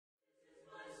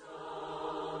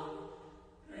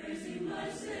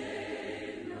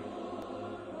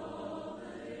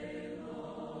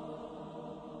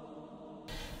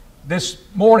This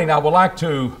morning I would like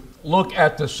to look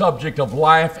at the subject of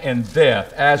life and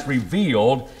death as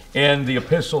revealed in the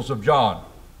epistles of John.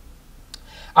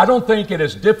 I don't think it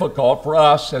is difficult for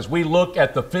us as we look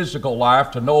at the physical life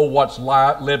to know what's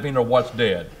living or what's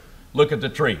dead. Look at the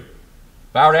tree.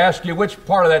 If I were to ask you which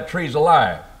part of that tree is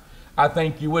alive, I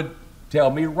think you would tell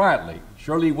me rightly.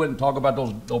 Surely you wouldn't talk about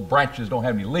those branches don't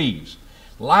have any leaves.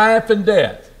 Life and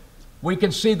death. We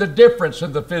can see the difference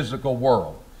in the physical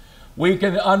world. We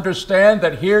can understand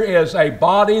that here is a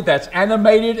body that's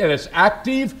animated and it's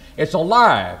active, it's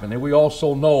alive. And then we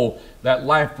also know that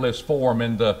lifeless form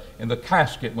in the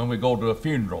casket when we go to a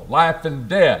funeral. Life and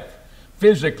death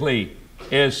physically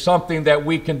is something that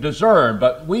we can discern,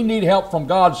 but we need help from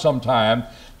God sometime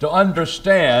to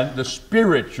understand the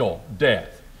spiritual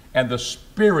death and the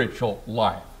spiritual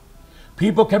life.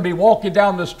 People can be walking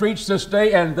down the streets this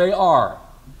day, and they are.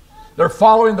 They're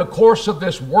following the course of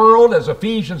this world, as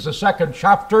Ephesians, the 2nd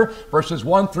chapter, verses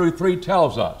 1 through 3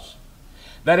 tells us.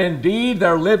 That indeed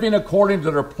they're living according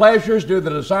to their pleasures, due to the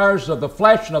desires of the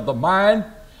flesh and of the mind,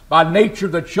 by nature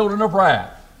the children of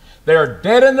wrath. They are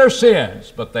dead in their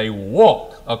sins, but they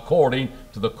walk according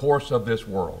to the course of this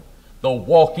world. The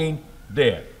walking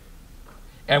dead.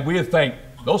 And we think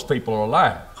those people are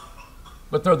alive,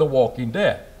 but they're the walking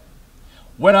dead.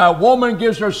 When a woman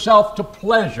gives herself to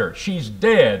pleasure, she's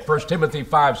dead, 1 Timothy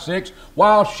 5:6,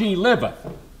 while she liveth.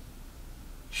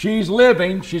 She's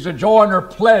living, she's enjoying her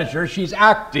pleasure, she's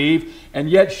active, and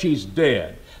yet she's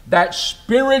dead. That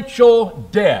spiritual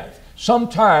death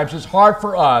sometimes is hard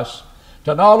for us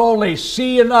to not only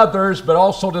see in others, but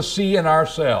also to see in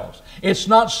ourselves. It's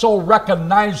not so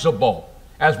recognizable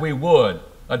as we would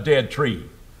a dead tree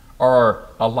or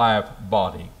a live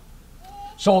body.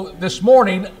 So this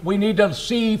morning, we need to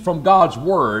see from God's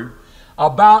Word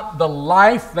about the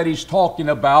life that He's talking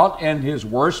about in His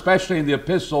Word, especially in the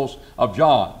epistles of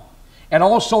John, and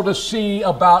also to see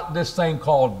about this thing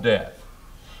called death.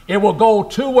 It will go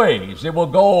two ways. It will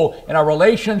go in our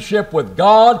relationship with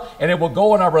God, and it will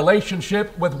go in our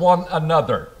relationship with one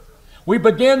another. We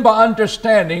begin by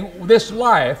understanding this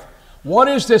life. What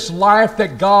is this life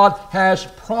that God has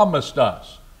promised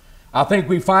us? I think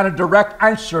we find a direct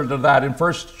answer to that in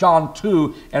 1 John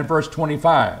 2 and verse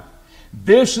 25.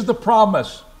 This is the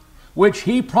promise which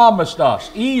He promised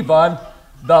us, even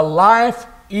the life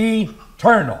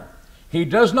eternal. He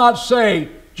does not say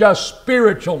just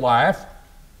spiritual life.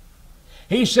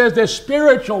 He says the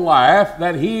spiritual life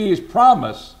that He is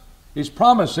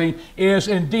promising is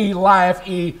indeed life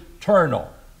eternal.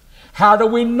 How do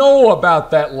we know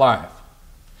about that life?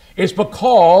 It's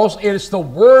because it's the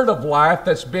word of life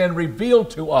that's been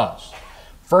revealed to us.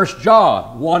 1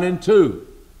 John 1 and 2.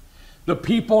 The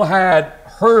people had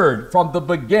heard from the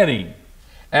beginning,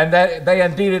 and that they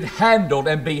indeed had handled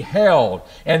and beheld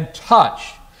and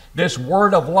touched this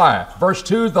word of life. Verse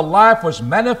 2, the life was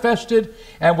manifested,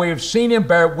 and we have seen Him,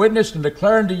 bear witness, and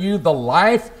declare unto you the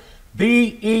life,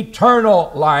 the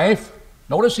eternal life.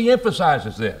 Notice he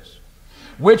emphasizes this.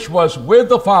 Which was with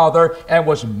the Father and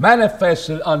was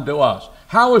manifested unto us.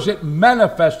 How is it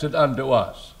manifested unto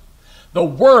us? The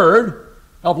Word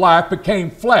of life became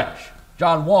flesh.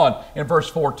 John 1 in verse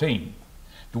 14.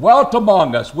 Dwelt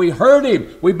among us. We heard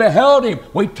Him. We beheld Him.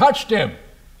 We touched Him.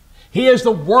 He is the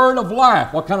Word of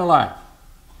life. What kind of life?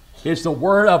 It's the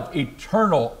Word of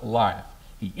eternal life.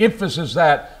 He emphasizes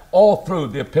that all through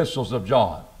the epistles of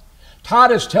John.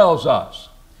 Titus tells us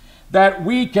that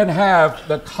we can have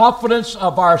the confidence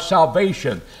of our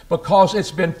salvation because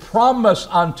it's been promised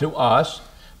unto us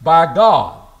by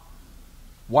God.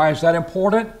 Why is that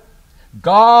important?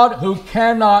 God, who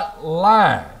cannot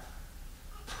lie,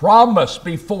 promised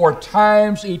before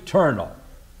times eternal.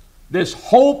 This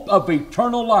hope of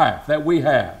eternal life that we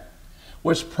have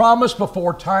was promised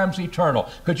before times eternal.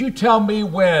 Could you tell me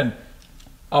when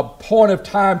a point of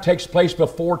time takes place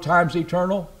before times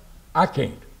eternal? I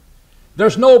can't.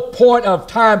 There's no point of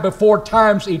time before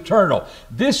time's eternal.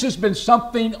 This has been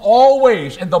something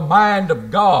always in the mind of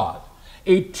God.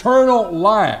 Eternal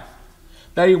life.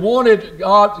 That He wanted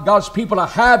God's people to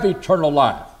have eternal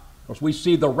life. Of course, we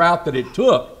see the route that it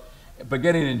took,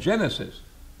 beginning in Genesis.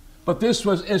 But this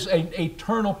is an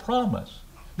eternal promise.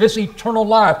 This eternal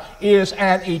life is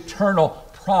an eternal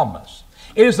promise.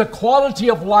 It is the quality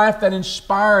of life that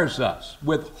inspires us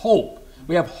with hope.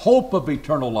 We have hope of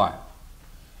eternal life.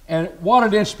 And what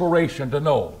an inspiration to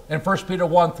know in 1 Peter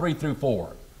 1, 3 through 4,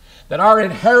 that our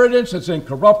inheritance is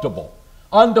incorruptible,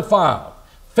 undefiled,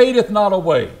 fadeth not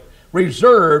away,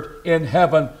 reserved in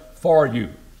heaven for you.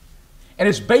 And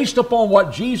it's based upon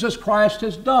what Jesus Christ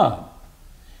has done.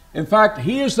 In fact,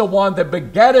 He is the one that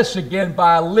begat us again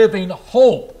by a living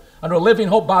hope unto a living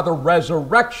hope by the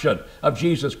resurrection of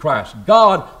Jesus Christ.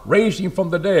 God raised him from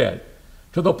the dead,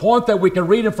 to the point that we can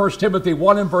read in 1 Timothy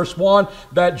 1 and verse 1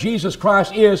 that Jesus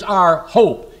Christ is our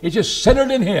hope. It's just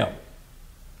centered in him,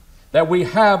 that we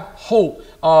have hope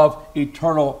of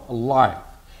eternal life.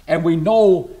 And we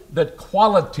know the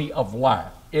quality of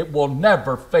life. It will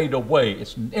never fade away.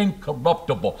 It's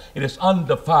incorruptible. It is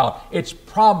undefiled. It's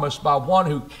promised by one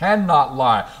who cannot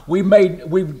lie.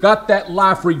 We've got that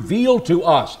life revealed to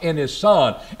us in his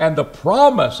Son. And the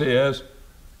promise is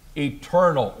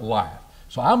eternal life.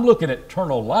 So I'm looking at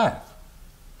eternal life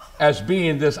as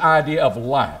being this idea of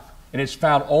life. And it's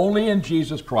found only in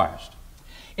Jesus Christ.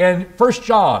 In 1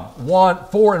 John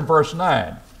 1:4 and verse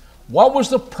 9, what was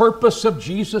the purpose of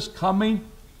Jesus coming?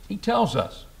 He tells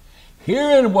us,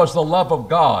 herein was the love of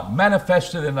God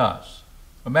manifested in us,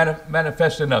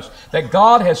 that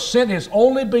God has sent his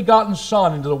only begotten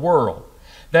Son into the world,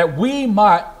 that we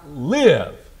might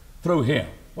live through him.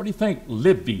 What do you think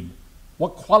living?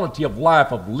 What quality of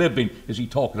life, of living, is he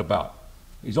talking about?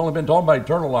 He's only been talking about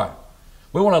eternal life.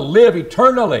 We want to live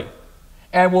eternally,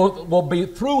 and we'll be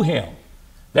through him.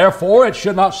 Therefore, it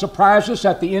should not surprise us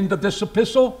at the end of this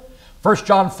epistle, 1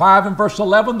 John 5 and verse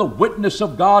 11, the witness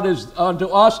of God is unto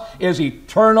us is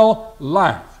eternal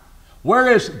life.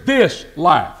 Where is this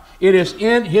life? It is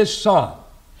in his Son.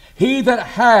 He that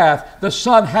hath the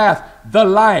Son hath the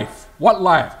life. What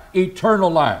life?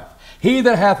 Eternal life. He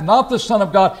that hath not the Son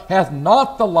of God hath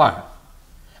not the life.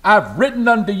 I've written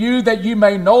unto you that you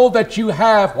may know that you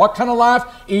have, what kind of life?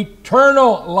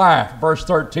 Eternal life, verse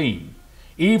 13.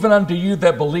 Even unto you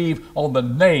that believe on the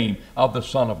name of the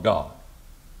Son of God.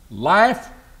 Life,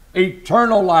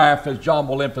 eternal life, as John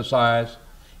will emphasize,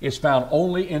 is found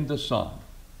only in the Son.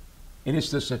 And it's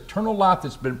this eternal life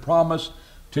that's been promised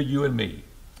to you and me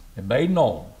and made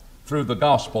known through the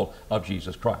gospel of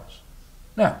Jesus Christ.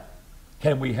 Now,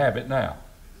 can we have it now?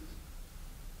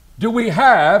 Do we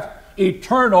have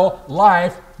eternal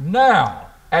life now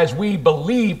as we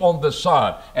believe on the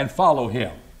Son and follow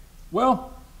him?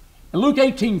 Well, in Luke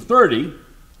 18:30,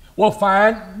 we'll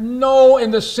find no,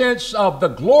 in the sense of the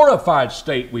glorified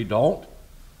state, we don't.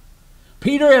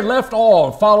 Peter had left all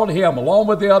and followed him along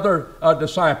with the other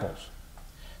disciples.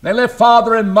 They left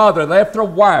father and mother, they left their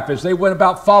wife as they went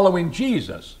about following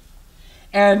Jesus.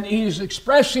 And he's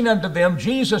expressing unto them,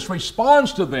 Jesus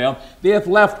responds to them, they have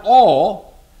left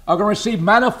all, are going to receive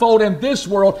manifold in this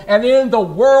world, and in the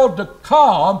world to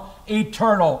come,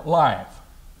 eternal life.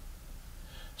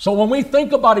 So when we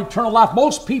think about eternal life,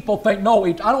 most people think, no,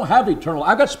 I don't have eternal life.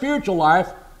 I've got spiritual life,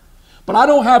 but I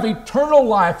don't have eternal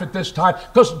life at this time,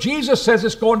 because Jesus says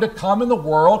it's going to come in the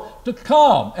world to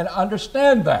come, and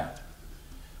understand that.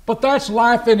 But that's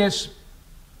life in its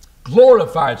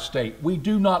glorified state. We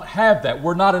do not have that.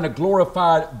 We're not in a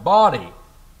glorified body.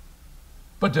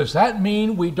 But does that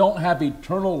mean we don't have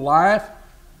eternal life?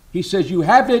 He says you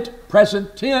have it,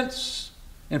 present tense,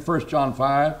 in 1 John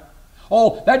 5.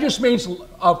 Oh, that just means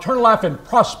eternal life in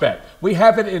prospect. We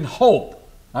have it in hope.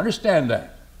 Understand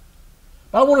that.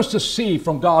 But I want us to see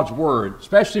from God's Word,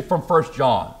 especially from 1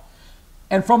 John,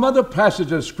 and from other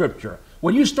passages of Scripture,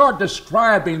 when you start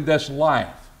describing this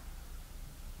life,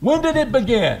 when did it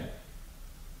begin?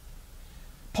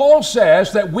 Paul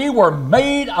says that we were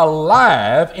made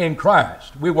alive in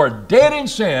Christ. We were dead in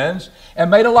sins and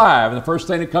made alive. And the first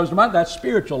thing that comes to mind, that's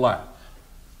spiritual life.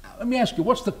 Let me ask you,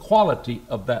 what's the quality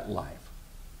of that life?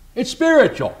 It's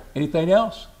spiritual. Anything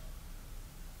else?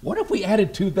 What if we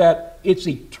added to that, it's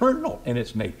eternal in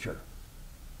its nature?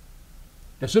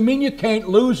 Doesn't mean you can't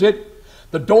lose it.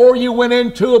 The door you went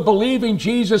into of believing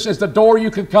Jesus is the door you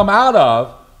can come out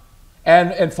of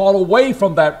and fall away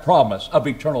from that promise of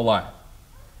eternal life.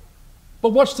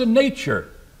 But what's the nature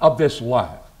of this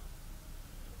life?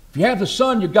 If you have the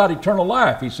Son, you've got eternal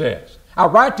life, he says. I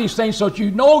write these things so that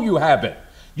you know you have it.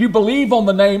 You believe on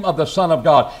the name of the Son of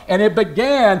God. And it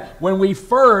began when we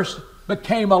first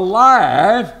became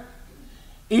alive.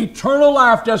 Eternal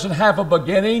life doesn't have a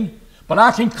beginning, but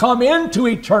I can come into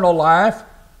eternal life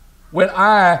when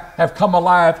I have come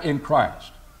alive in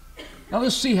Christ. Now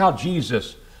let's see how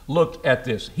Jesus looked at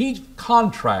this. He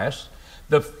contrasts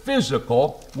the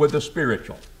physical with the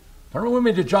spiritual. Turn with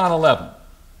me to John 11.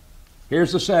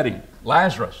 Here's the setting.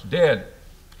 Lazarus, dead.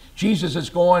 Jesus is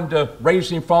going to raise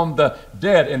him from the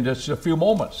dead in just a few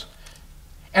moments.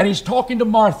 And he's talking to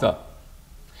Martha.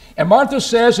 And Martha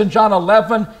says in John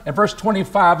 11 and verse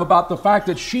 25 about the fact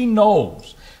that she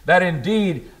knows that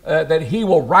indeed that he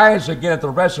will rise again at the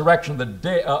resurrection of the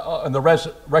day, in the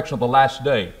resurrection of the last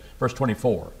day. Verse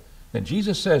 24. Then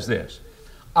Jesus says this,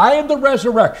 I am the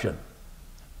resurrection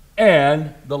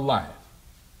and the life.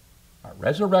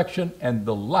 Resurrection and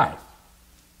the life.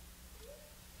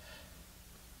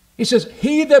 He says,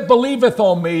 he that believeth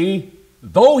on me,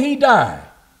 though he die,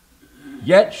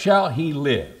 yet shall he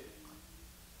live.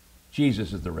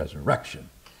 Jesus is the resurrection.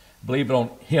 Believe it on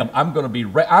him. I'm going to be,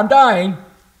 I'm dying.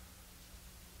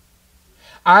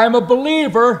 I am a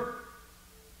believer.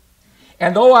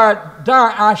 And though I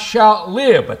die, I shall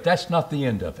live. But that's not the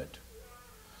end of it.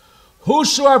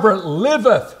 Whosoever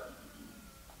liveth,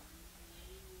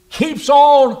 keeps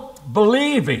on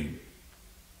believing,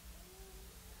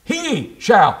 he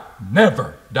shall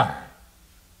never die.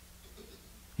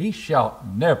 He shall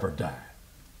never die.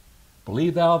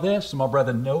 Believe thou this? My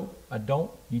brother, no, I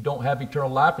don't. You don't have eternal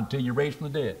life until you're raised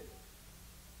from the dead.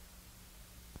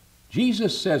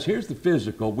 Jesus says, here's the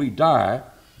physical. We die.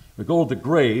 We go to the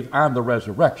grave. I'm the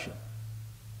resurrection.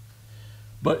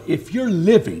 But if you're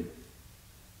living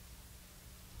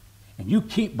and you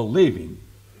keep believing,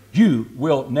 you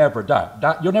will never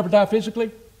die. You'll never die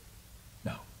physically?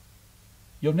 No.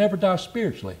 You'll never die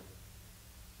spiritually.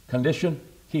 Condition,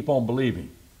 keep on believing.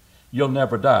 You'll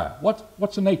never die.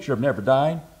 What's the nature of never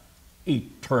dying?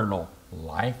 Eternal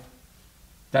life.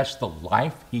 That's the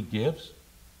life he gives.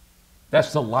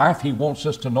 That's the life he wants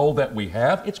us to know that we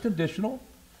have. It's conditional.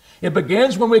 It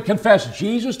begins when we confess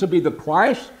Jesus to be the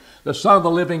Christ, the Son of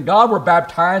the living God. We're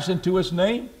baptized into his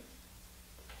name.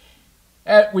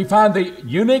 We find the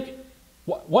eunuch.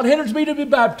 What hinders me to be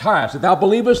baptized? If thou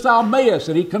believest, thou mayest.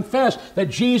 And he confessed that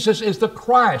Jesus is the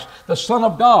Christ, the Son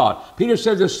of God. Peter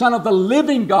says the Son of the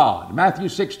living God, Matthew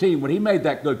 16, when he made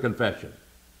that good confession.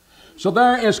 So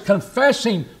there is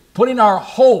confessing, putting our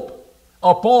hope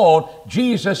upon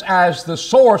Jesus as the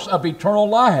source of eternal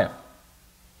life.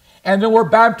 And then we're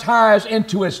baptized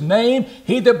into his name.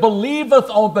 He that believeth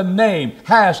on the name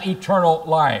has eternal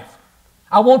life.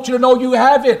 I want you to know you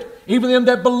have it. Even them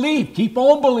that believe, keep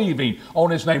on believing on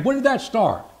his name. When did that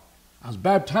start? I was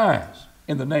baptized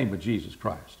in the name of Jesus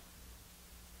Christ.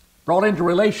 Brought into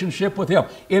relationship with him.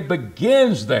 It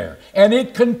begins there, and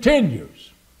it continues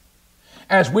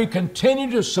as we continue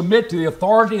to submit to the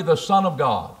authority of the Son of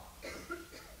God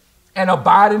and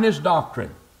abide in his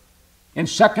doctrine. In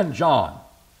 2 John,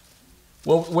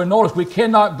 we'll notice we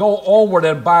cannot go onward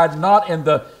and abide not in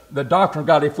the doctrine of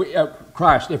God,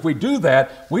 Christ. If we do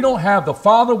that, we don't have the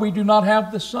Father, we do not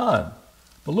have the Son.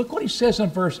 But look what he says in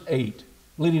verse 8,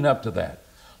 leading up to that.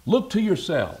 Look to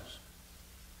yourselves,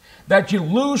 that you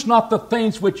lose not the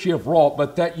things which you have wrought,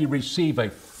 but that you receive a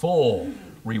full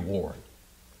reward.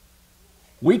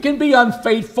 We can be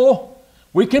unfaithful.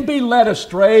 We can be led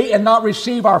astray and not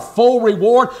receive our full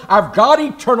reward. I've got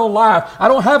eternal life. I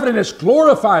don't have it in its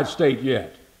glorified state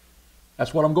yet.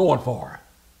 That's what I'm going for.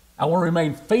 I want to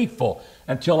remain faithful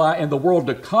until in the world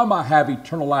to come, I have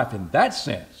eternal life in that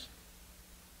sense.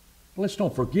 But let's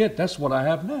don't forget, that's what I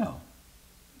have now.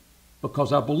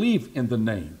 Because I believe in the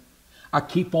name. I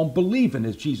keep on believing,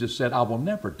 as Jesus said, I will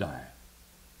never die.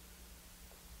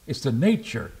 It's the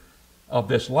nature of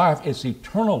this life. It's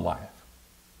eternal life.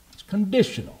 It's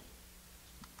conditional.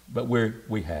 But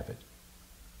we have it.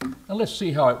 Now let's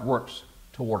see how it works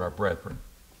toward our brethren.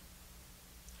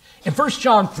 In 1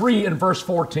 John 3 and verse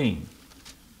 14,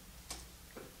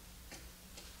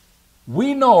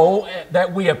 we know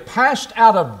that we have passed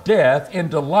out of death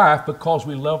into life because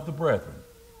we love the brethren.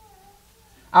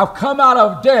 I've come out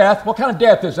of death. What kind of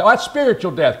death is that? Well, that's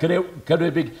spiritual death.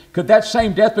 Could that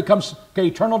same death become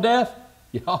eternal death?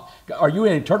 Yeah. Are you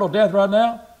in eternal death right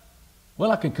now?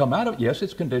 Well, I can come out of it. Yes,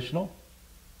 it's conditional.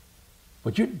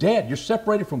 But you're dead. You're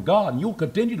separated from God, and you'll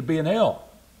continue to be in hell.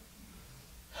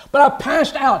 But I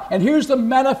passed out, and here's the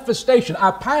manifestation.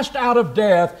 I passed out of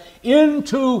death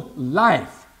into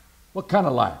life. What kind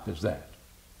of life is that?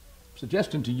 I'm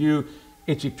suggesting to you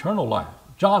it's eternal life.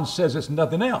 John says it's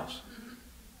nothing else.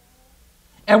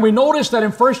 And we notice that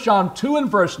in 1 John 2 and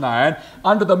verse 9,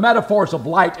 under the metaphors of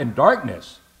light and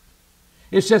darkness,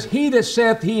 it says, he that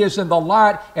saith he is in the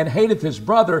light and hateth his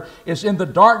brother is in the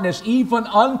darkness even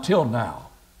until now.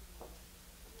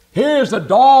 Here's the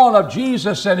dawn of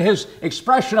Jesus and his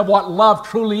expression of what love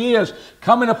truly is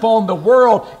coming upon the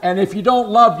world. And if you don't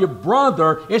love your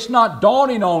brother, it's not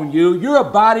dawning on you. You're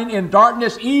abiding in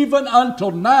darkness even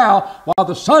until now while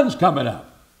the sun's coming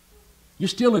up. You're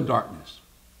still in darkness.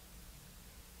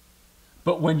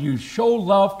 But when you show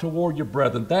love toward your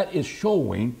brethren, that is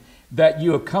showing that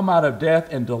you have come out of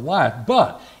death into life.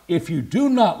 But if you do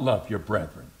not love your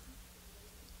brethren,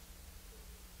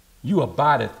 you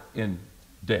abideth in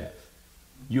death.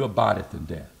 You abideth in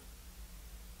death.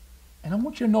 And I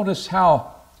want you to notice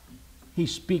how he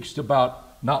speaks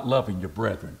about not loving your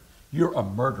brethren. You're a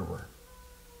murderer.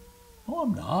 No,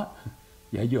 I'm not.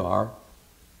 Yeah, you are.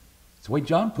 That's the way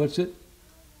John puts it.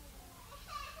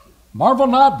 Marvel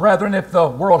not, brethren, if the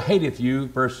world hateth you,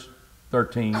 verse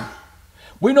 13.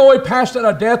 We know we passed out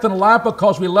of death into life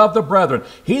because we love the brethren.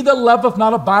 He that loveth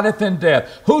not abideth in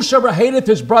death. Whosoever hateth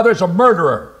his brother is a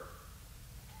murderer.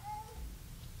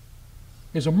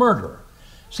 Is a murderer.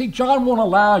 See, John won't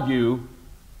allow you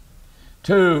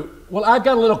to, well, I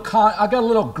got a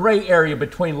little gray area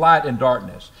between light and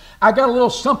darkness. I got a little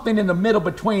something in the middle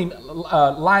between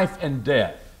life and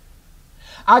death.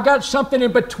 I got something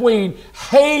in between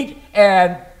hate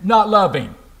and not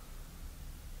loving.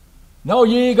 No,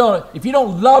 you ain't gonna. If you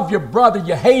don't love your brother,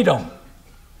 you hate him.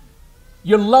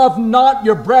 You love not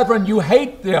your brethren, you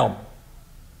hate them.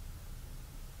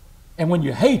 And when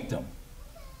you hate them,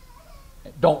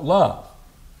 don't love,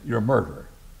 you're a murderer.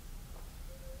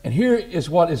 And here is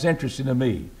what is interesting to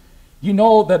me. You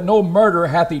know that no murderer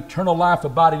hath eternal life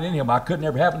abiding in him. I could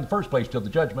never have in the first place till the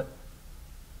judgment.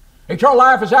 Eternal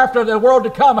life is after the world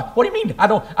to come. What do you mean? I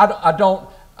don't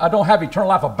have eternal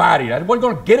life abiding. I wasn't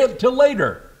going to get it till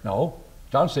later. No,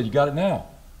 John said you got it now.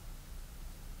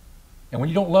 And when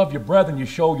you don't love your brethren, you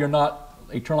show you're not,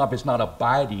 eternal life is not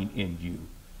abiding in you.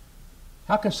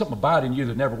 How can something abide in you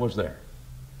that never was there?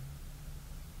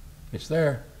 It's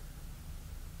there.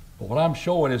 But what I'm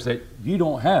showing is that you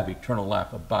don't have eternal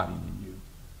life abiding in you.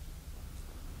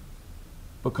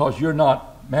 Because you're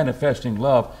not manifesting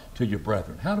love to your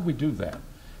brethren. How do we do that?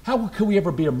 How could we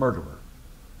ever be a murderer?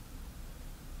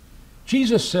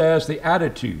 Jesus says the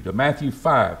attitude of Matthew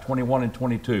 5, 21 and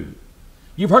 22.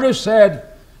 You've heard it said,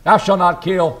 thou shalt not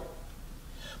kill.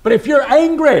 But if you're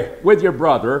angry with your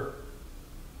brother,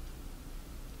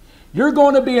 you're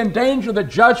going to be in danger of the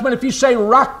judgment. If you say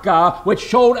raka, which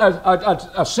showed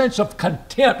a sense of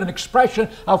contempt, an expression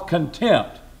of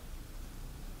contempt.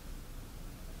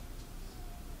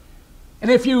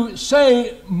 And if you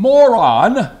say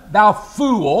moron, thou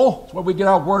fool, that's where we get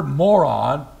our word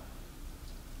moron,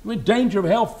 you're in danger of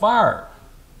hellfire.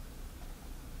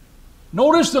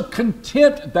 Notice the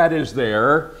contempt that is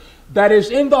there, that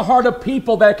is in the heart of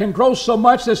people that can grow so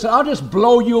much that say, I'll just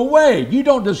blow you away. You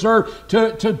don't deserve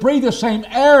to breathe the same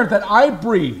air that I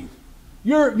breathe.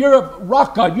 You're a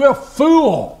raka, you're a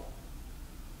fool.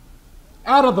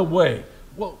 Out of the way.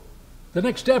 Well, the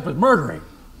next step is murdering.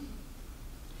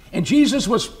 And Jesus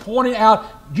was pointing out,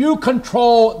 you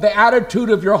control the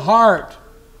attitude of your heart.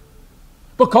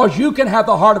 Because you can have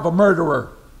the heart of a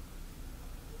murderer.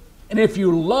 And if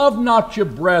you love not your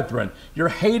brethren, you're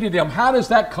hating them. How does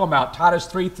that come out? Titus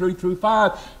 3, 3 through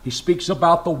 5. He speaks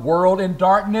about the world in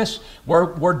darkness.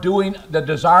 We're doing the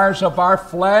desires of our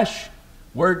flesh.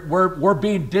 We're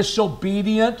being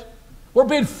disobedient. We're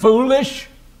being foolish.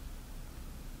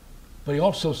 But he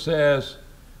also says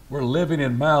we're living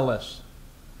in malice,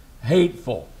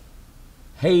 hateful,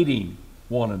 hating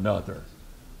one another.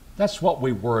 That's what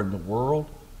we were in the world.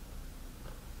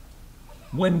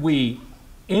 When we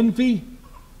envy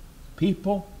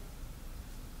people,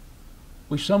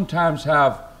 we sometimes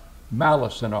have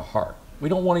malice in our heart. We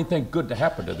don't want anything good to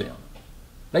happen to them.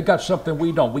 They got something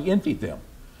we don't. We envy them.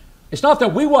 It's not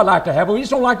that we would like to have it, we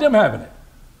just don't like them having it.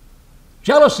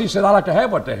 Jealousy says, I like to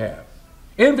have what they have.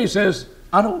 Envy says,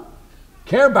 I don't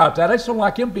care about that. I just don't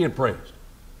like him being praised.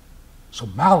 So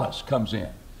malice comes in.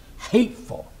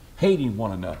 Hateful, hating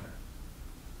one another.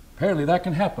 Apparently that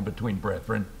can happen between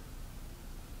brethren.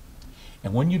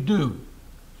 And when you do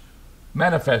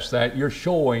manifest that, you're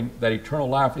showing that eternal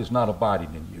life is not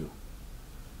abiding in you.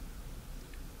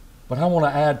 But I want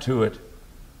to add to it,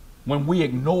 when we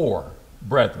ignore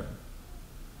brethren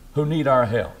who need our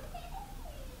help,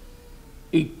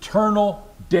 eternal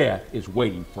death is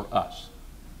waiting for us.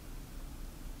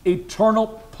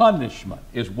 Eternal punishment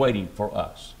is waiting for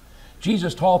us.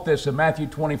 Jesus taught this in Matthew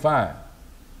 25.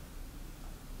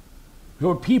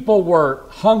 Where people were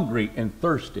hungry and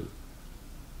thirsty.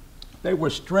 They were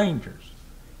strangers.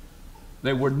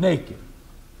 They were naked.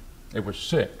 They were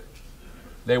sick.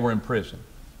 They were in prison.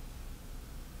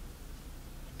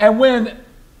 And when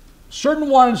certain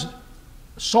ones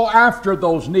saw after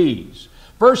those needs,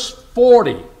 verse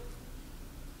 40,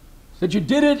 that you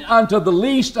did it unto the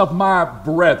least of my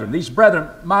brethren. These brethren,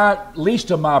 least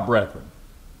of my brethren.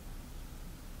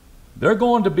 They're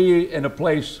going to be in a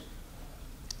place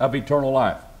of eternal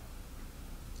life.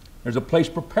 There's a place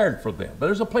prepared for them. But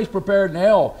there's a place prepared in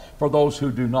hell for those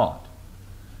who do not.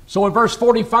 So in verse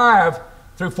 45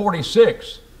 through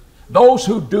 46, those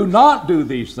who do not do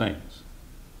these things,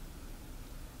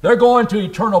 they're going to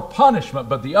eternal punishment,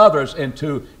 but the others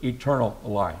into eternal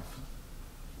life.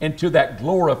 Into that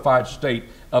glorified state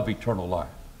of eternal life.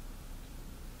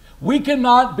 We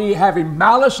cannot be having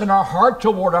malice in our heart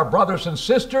toward our brothers and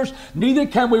sisters. Neither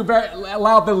can we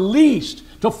allow the least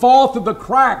to fall through the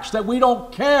cracks, that we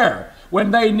don't care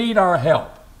when they need our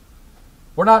help.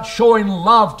 We're not showing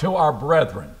love to our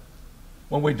brethren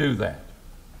when we do that.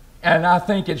 And I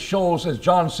think it shows, as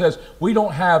John says, we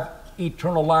don't have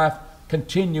eternal life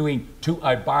continuing to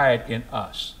abide in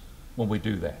us when we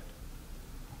do that.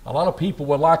 A lot of people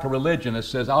would like a religion that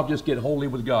says, I'll just get holy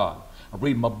with God. I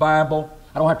read my Bible.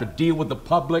 I don't have to deal with the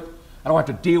public. I don't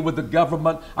have to deal with the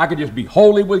government. I can just be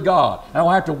holy with God. I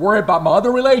don't have to worry about my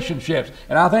other relationships.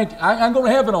 And I think I'm going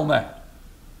to heaven on that.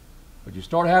 But you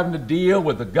start having to deal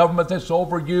with the government that's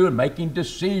over you and making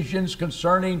decisions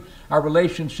concerning our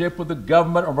relationship with the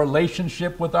government or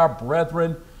relationship with our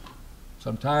brethren.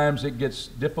 Sometimes it gets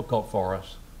difficult for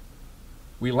us.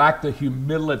 We lack the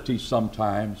humility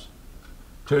sometimes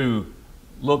to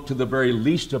look to the very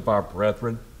least of our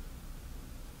brethren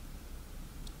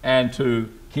and to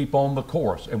keep on the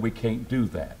course, and we can't do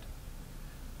that.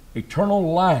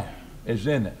 Eternal life is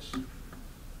in us.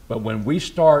 But when we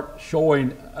start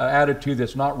showing an attitude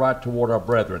that's not right toward our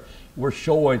brethren, we're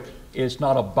showing it's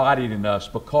not abiding in us,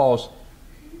 because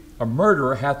a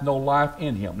murderer hath no life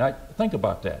in him. Now, think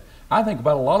about that. I think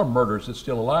about a lot of murderers that's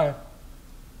still alive.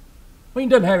 He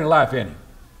doesn't have any life in him.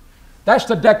 That's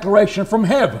the declaration from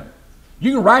heaven.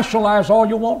 You can rationalize all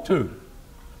you want to.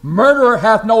 Murderer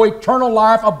hath no eternal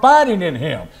life abiding in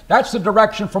him. That's the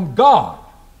direction from God.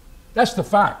 That's the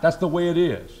fact. That's the way it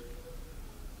is.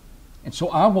 And so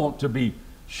I want to be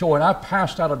showing I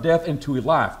passed out of death into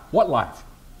life. What life?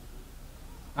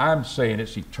 I'm saying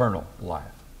it's eternal life.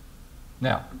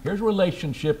 Now, here's a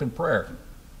relationship in prayer.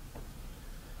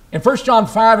 In 1 John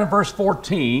 5 and verse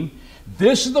 14,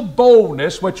 this is the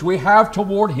boldness which we have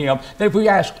toward him, that if we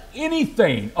ask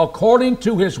anything according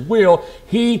to his will,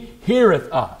 he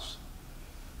heareth us.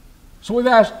 So we've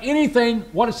asked anything,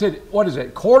 what is it?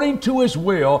 According to his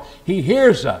will, he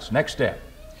hears us. Next step.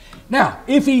 Now,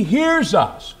 if he hears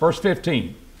us, verse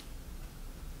 15,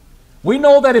 we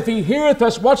know that if he heareth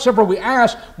us whatsoever we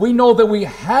ask, we know that we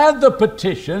have the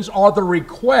petitions or the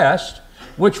request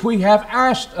which we have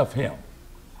asked of him.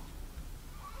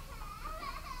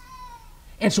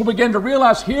 And so we begin to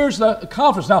realize here's the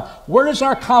confidence. Now, where does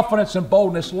our confidence and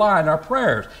boldness lie in our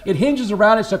prayers? It hinges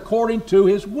around it's according to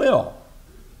his will.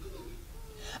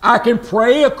 I can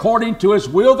pray according to his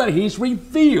will that he's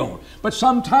revealed. But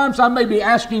sometimes I may be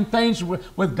asking things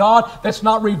with God that's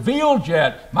not revealed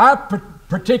yet. My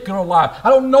particular life. I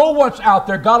don't know what's out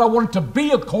there. God, I want it to be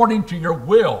according to your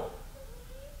will.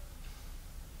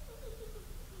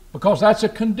 Because that's a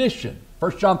condition.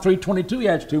 1 John 3:22, he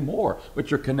adds two more,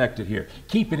 which are connected here.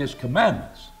 Keeping his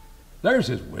commandments. There's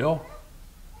his will.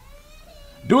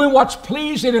 Doing what's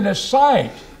pleasing in his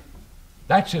sight.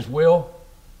 That's his will.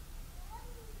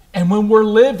 And when we're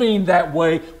living that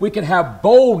way, we can have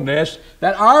boldness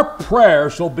that our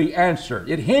prayers will be answered.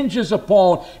 It hinges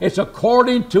upon, it's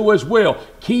according to his will,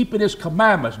 keeping his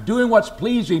commandments, doing what's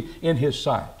pleasing in his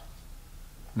sight.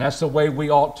 And that's the way we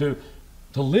ought to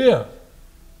live,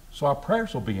 so our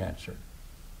prayers will be answered.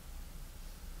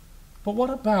 But what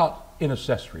about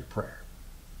intercessory prayer?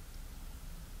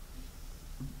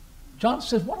 John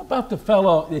says, what about the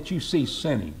fellow that you see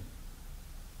sinning?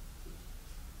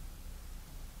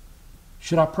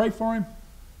 Should I pray for him?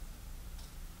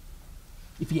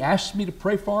 If he asks me to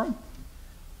pray for him,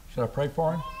 should I pray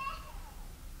for him?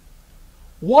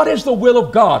 What is the will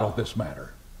of God on this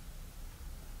matter?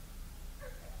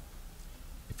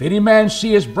 If any man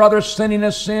see his brother sinning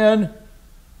a sin,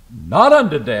 not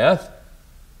unto death,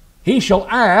 he shall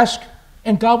ask,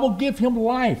 and God will give him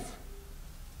life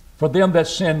for them that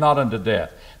sin not unto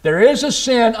death. There is a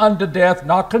sin unto death,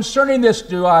 not concerning this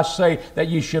do I say that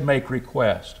ye should make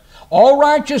request. All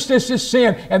righteousness is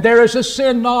sin, and there is a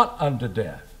sin not unto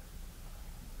death.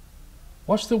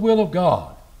 What's the will of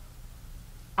God?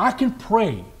 I can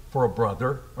pray for a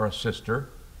brother or a sister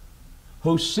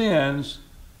who sins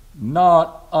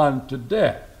not unto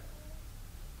death.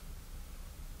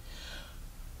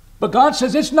 But God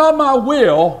says, it's not my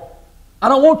will. I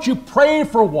don't want you praying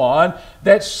for one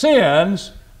that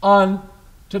sins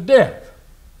unto death.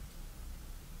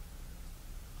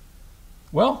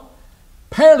 Well,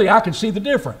 apparently I can see the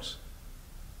difference.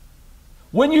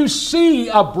 When you see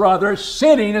a brother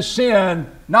sinning a sin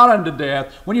not unto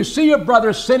death, when you see a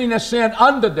brother sinning a sin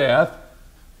unto death,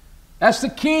 that's the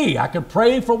key. I can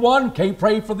pray for one, can't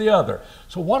pray for the other.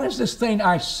 So what is this thing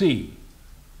I see?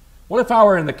 Well, if I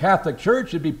were in the Catholic Church,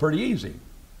 it'd be pretty easy.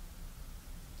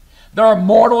 There are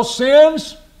mortal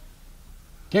sins.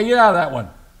 Can't get out of that one.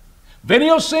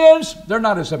 Venial sins, they're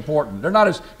not as important. They're not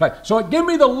as... So give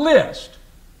me the list.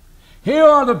 Here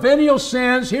are the venial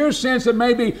sins. Here's sins that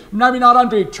maybe not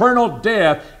unto eternal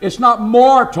death. It's not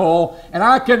mortal. And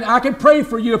I can pray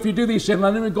for you if you do these sins.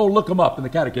 Let me go look them up in the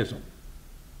catechism.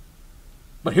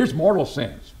 But here's mortal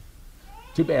sins.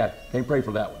 Too bad. Can't pray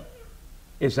for that one.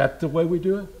 Is that the way we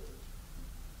do it?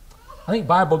 I think the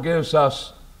Bible gives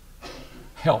us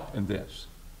help in this.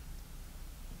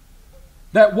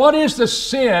 That what is the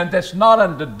sin that's not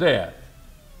unto death?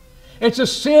 It's a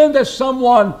sin that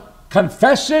someone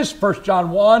confesses, 1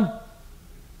 John 1,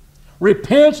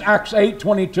 repents, Acts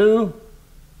 8:22,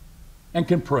 and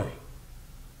can pray.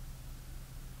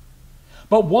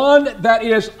 But one that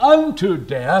is unto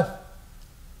death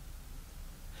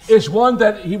is one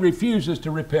that he refuses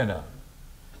to repent of.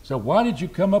 So why did you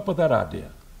come up with that idea?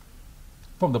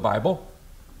 From the Bible.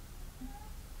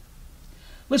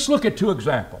 Let's look at two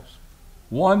examples.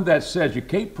 One that says you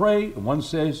can't pray, and one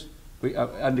says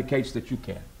indicates that you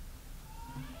can.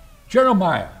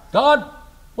 Jeremiah. God,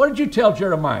 what did you tell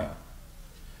Jeremiah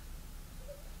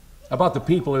about the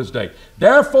people of his day?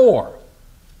 Therefore,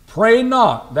 pray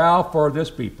not thou for this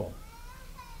people.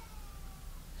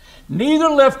 Neither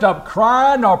lift up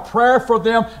cry nor prayer for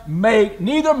them,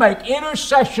 neither make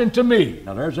intercession to me.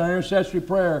 Now there's an intercessory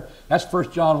prayer. That's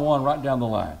 1 John 1 right down the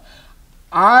line.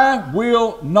 I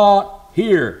will not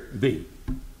hear thee.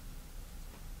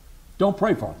 Don't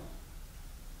pray for them.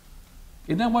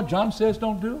 Isn't that what John says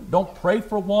don't do? Don't pray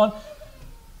for one.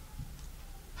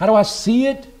 How do I see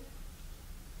it?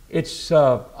 It's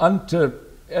unto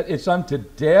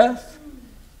death.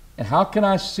 And how can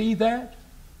I see that?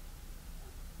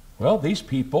 Well, these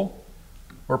people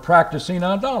were practicing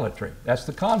idolatry. That's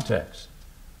the context.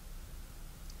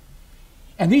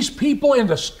 And these people in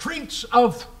the streets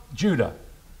of Judah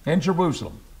and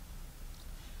Jerusalem,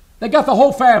 they got the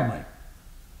whole family.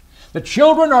 The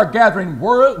children are gathering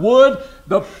wood.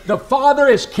 The father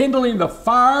is kindling the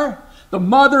fire. The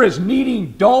mother is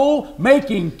kneading dough,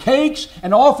 making cakes,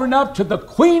 and offering up to the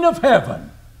Queen of Heaven.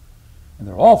 And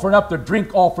they're offering up their drink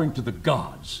offering to the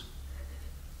gods.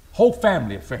 Whole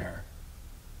family affair.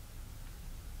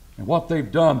 And what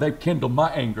they've done, they've kindled my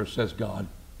anger, says God.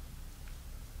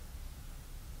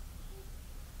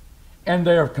 And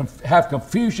they have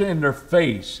confusion in their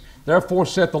face. Therefore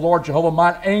saith the Lord Jehovah,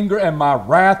 mine anger and my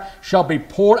wrath shall be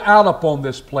poured out upon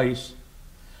this place,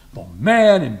 upon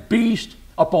man and beast,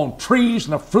 upon trees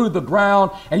and the fruit of the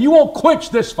ground, and you won't quench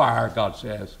this fire, God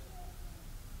says.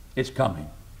 It's coming.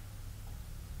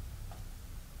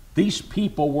 These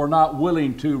people were not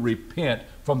willing to repent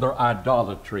from their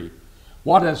idolatry.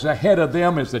 What is ahead of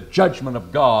them is the judgment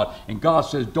of God. And God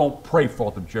says, don't pray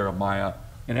for them, Jeremiah.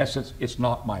 In essence, it's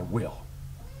not my will.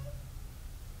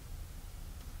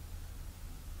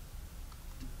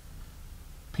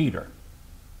 Peter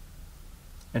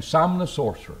and Simon the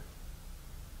sorcerer.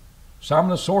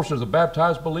 Simon the sorcerer is a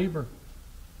baptized believer.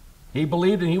 He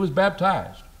believed and he was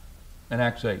baptized in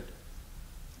Acts 8.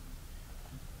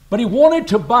 But he wanted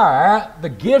to buy the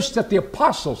gifts that the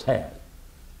apostles had.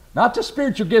 Not the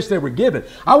spiritual gifts they were given.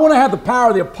 I want to have the power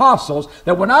of the apostles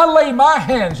that when I lay my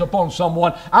hands upon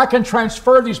someone, I can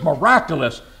transfer these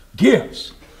miraculous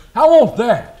gifts. I want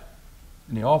that.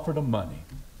 And he offered them money.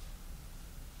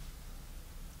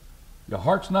 Your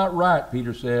heart's not right,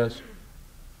 Peter says.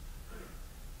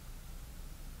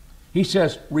 He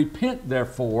says, repent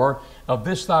therefore of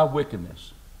this thy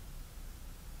wickedness,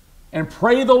 and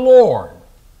pray the Lord,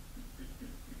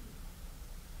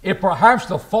 if perhaps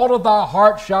the fault of thy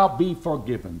heart shall be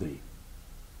forgiven thee.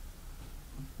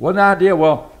 What an idea.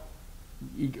 Well,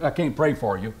 I can't pray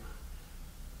for you.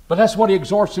 But that's what he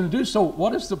exhorts him to do. So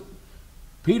what is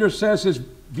Peter says his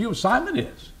view of Simon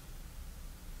is.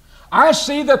 I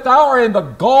see that thou art in the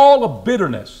gall of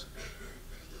bitterness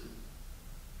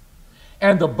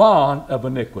and the bond of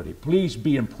iniquity. Please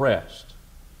be impressed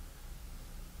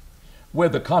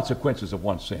with the consequences of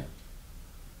one sin.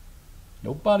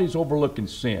 Nobody's overlooking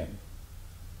sin.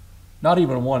 Not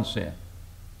even one sin.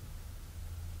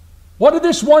 What did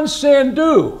this one sin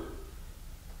do?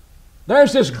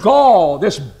 There's this gall,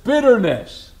 this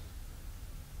bitterness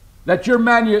that you're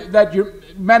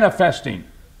manifesting.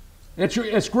 It's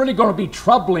really going to be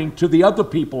troubling to the other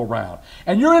people around.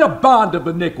 And you're in a bond of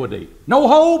iniquity. No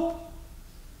hope.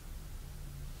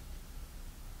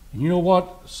 And you know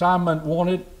what Simon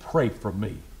wanted? Pray for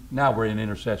me. Now we're in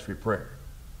intercessory prayer.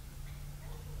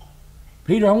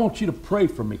 Peter, I want you to pray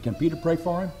for me. Can Peter pray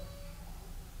for him?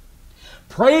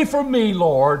 Pray for me,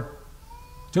 Lord,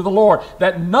 to the Lord,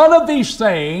 that none of these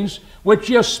things which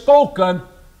you have spoken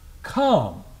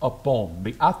come upon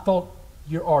me. I thought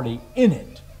you're already in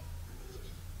it.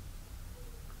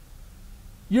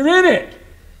 You're in it.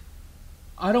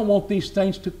 I don't want these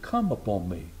things to come upon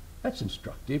me. That's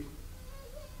instructive.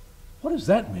 What does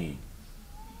that mean?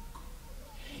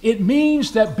 It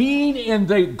means that being in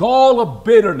the gall of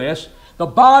bitterness, the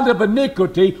bond of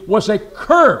iniquity, was a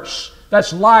curse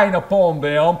that's lying upon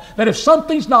them, that if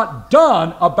something's not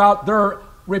done about their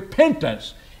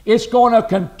repentance, it's going to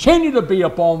continue to be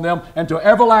upon them until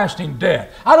everlasting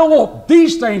death. I don't want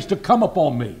these things to come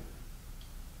upon me.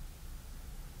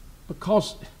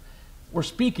 Because we're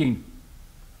speaking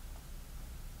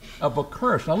of a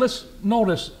curse. Now let's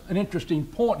notice an interesting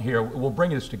point here. We'll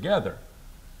bring this together.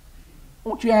 I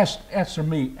want you to answer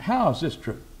me, how is this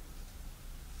true?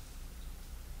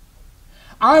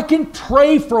 I can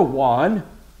pray for one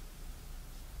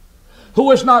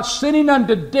who is not sinning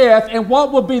unto death, and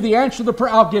what will be the answer to the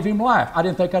prayer? I'll give him life. I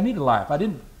didn't think I needed life. I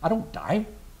don't die.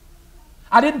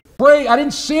 I didn't pray, I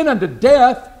didn't sin unto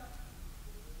death.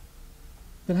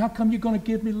 Then how come you're going to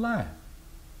give me life?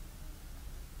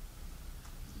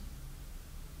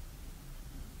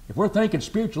 If we're thinking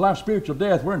spiritual life, spiritual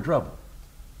death, we're in trouble.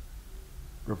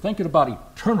 If we're thinking about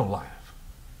eternal life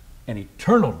and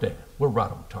eternal death, we're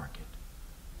right on target.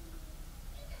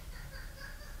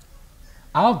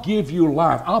 I'll give you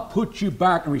life. I'll put you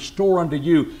back and restore unto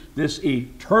you this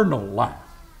eternal life.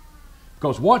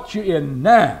 Because what you're in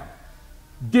now,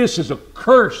 this is a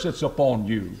curse that's upon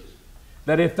you.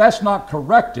 That if that's not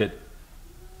corrected,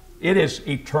 it is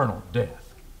eternal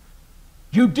death.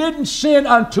 You didn't sin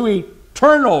unto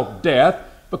eternal death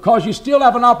because you still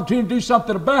have an opportunity to do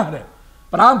something about it.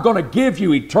 But I'm going to give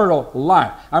you eternal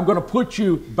life. I'm going to put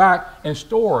you back in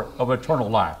store of eternal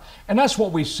life. And that's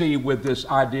what we see with this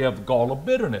idea of gall of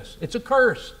bitterness. It's a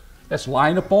curse that's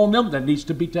lying upon them that needs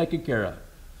to be taken care of.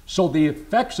 So the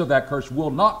effects of that curse will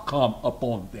not come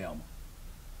upon them.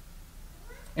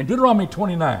 In Deuteronomy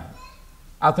 29,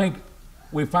 I think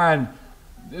we find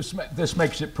this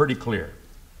makes it pretty clear.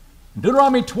 In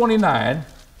Deuteronomy 29,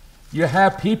 you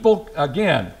have people,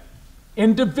 again,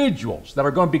 individuals that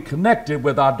are going to be connected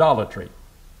with idolatry.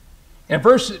 In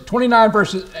verse 29,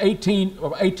 verses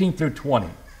 18 through 20,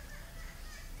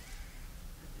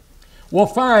 we'll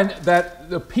find that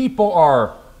the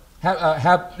people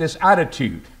have this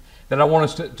attitude that I want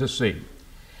us to see.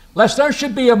 Lest there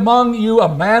should be among you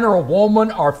a man or a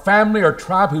woman or family or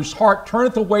tribe whose heart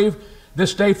turneth away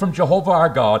this day from Jehovah our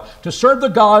God to serve the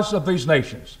gods of these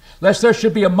nations. Lest there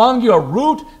should be among you a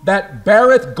root that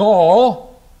beareth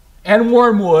gall and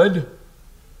wormwood.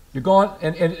 You're going,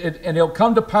 and it'll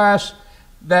come to pass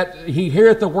that he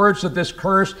heareth the words of this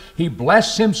curse. He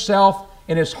blessed himself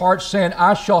in his heart, saying,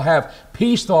 I shall have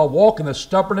peace, though I walk in the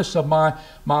stubbornness of my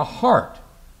heart.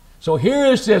 So here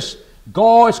is this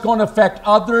gall. It's going to affect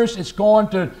others. It's going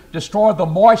to destroy the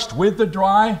moist with the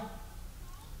dry.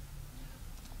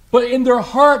 But in their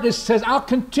heart, it says, I'll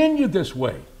continue this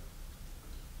way.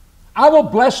 I will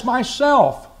bless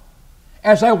myself.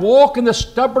 As I walk in the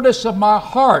stubbornness of my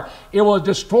heart, it will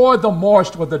destroy the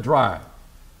moist with the dry.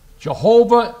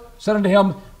 Jehovah said unto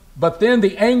him, but then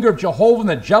the anger of Jehovah and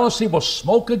the jealousy will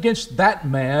smoke against that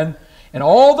man, and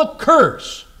all the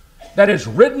curse that is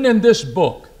written in this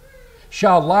book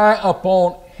shall lie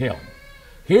upon him.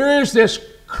 Here is this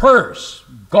curse,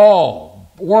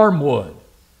 gall, wormwood,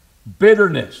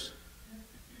 bitterness.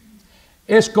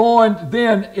 It's going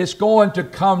to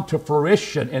come to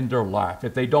fruition in their life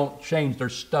if they don't change their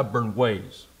stubborn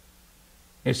ways.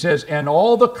 It says, and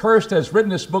all the curse that is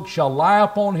written in this book shall lie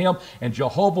upon him, and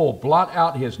Jehovah will blot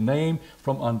out his name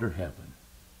from under heaven.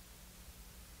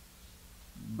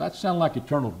 That sounds like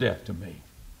eternal death to me.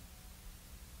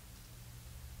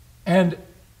 And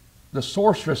the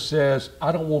sorceress says,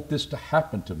 I don't want this to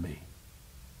happen to me.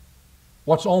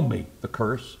 What's on me? The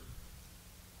curse.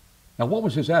 Now, what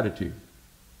was his attitude?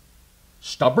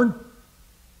 Stubborn?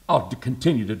 I'll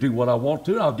continue to do what I want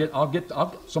to. I'll get.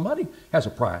 Somebody has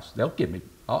a price. They'll give me.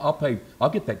 I'll pay. I'll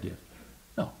get that gift.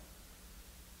 No.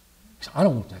 I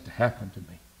don't want that to happen to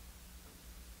me.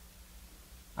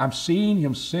 I'm seeing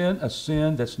him sin a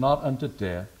sin that's not unto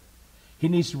death. He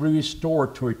needs to be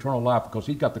restored to eternal life because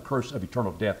he's got the curse of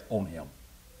eternal death on him.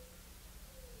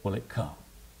 Will it come?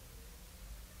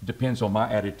 It depends on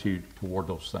my attitude toward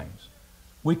those things.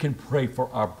 We can pray for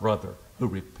our brother who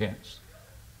repents.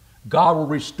 God will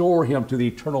restore him to the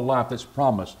eternal life that's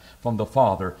promised from the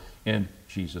Father in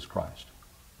Jesus Christ.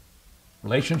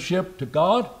 Relationship to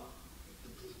God,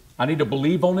 I need to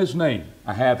believe on his name.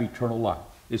 I have eternal life.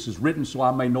 This is written so I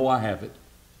may know I have it.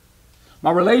 My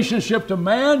relationship to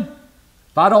man,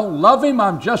 if I don't love him,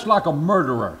 I'm just like a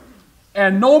murderer.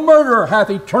 And no murderer hath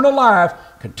eternal life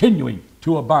continuing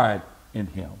to abide in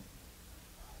him.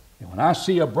 And when I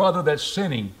see a brother that's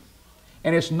sinning,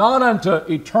 and it's not unto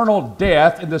eternal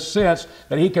death in the sense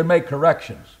that he can make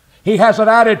corrections. he has an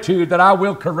attitude that I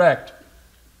will correct,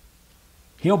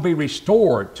 he'll be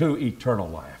restored to eternal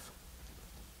life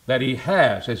that he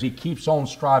has as he keeps on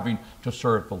striving to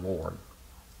serve the Lord.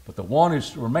 But the one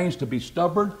who remains to be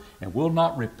stubborn and will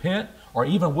not repent or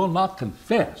even will not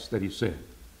confess that he sinned,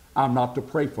 I'm not to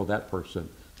pray for that person.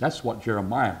 That's what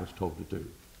Jeremiah was told to do.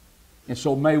 And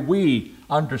so may we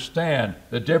understand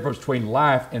the difference between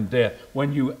life and death.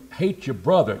 When you hate your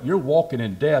brother, you're walking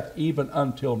in death even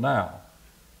until now.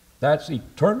 That's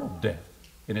eternal death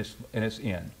in its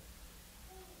end.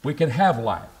 We can have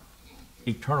life,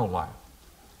 eternal life,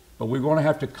 but we're going to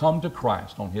have to come to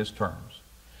Christ on his terms.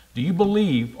 Do you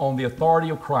believe on the authority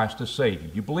of Christ to save you?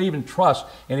 Do you believe and trust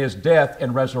in his death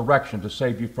and resurrection to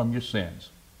save you from your sins?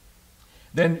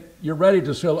 Then you're ready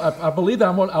to say, I believe that.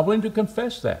 I'm willing to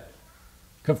confess that.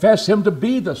 Confess him to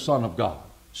be the Son of God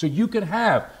so you can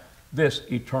have this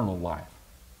eternal life.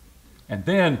 And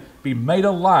then be made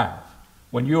alive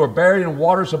when you are buried in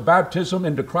waters of baptism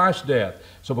into Christ's death.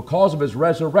 So because of his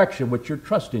resurrection, which you're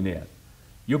trusting in,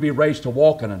 you'll be raised to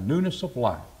walk in a newness of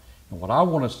life. And what I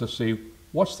want us to see,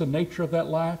 what's the nature of that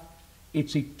life?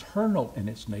 It's eternal in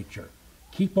its nature.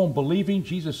 Keep on believing.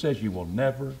 Jesus says you will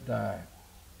never die.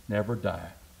 Never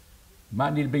die. You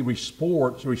might need to be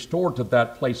restored to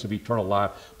that place of eternal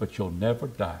life, but you'll never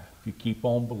die if you keep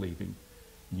on believing.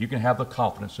 You can have the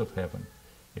confidence of heaven.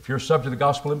 If you're subject to the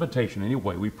gospel invitation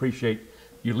anyway, we appreciate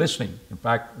you listening. In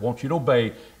fact, want you to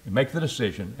obey and make the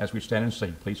decision as we stand and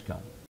sing. Please come.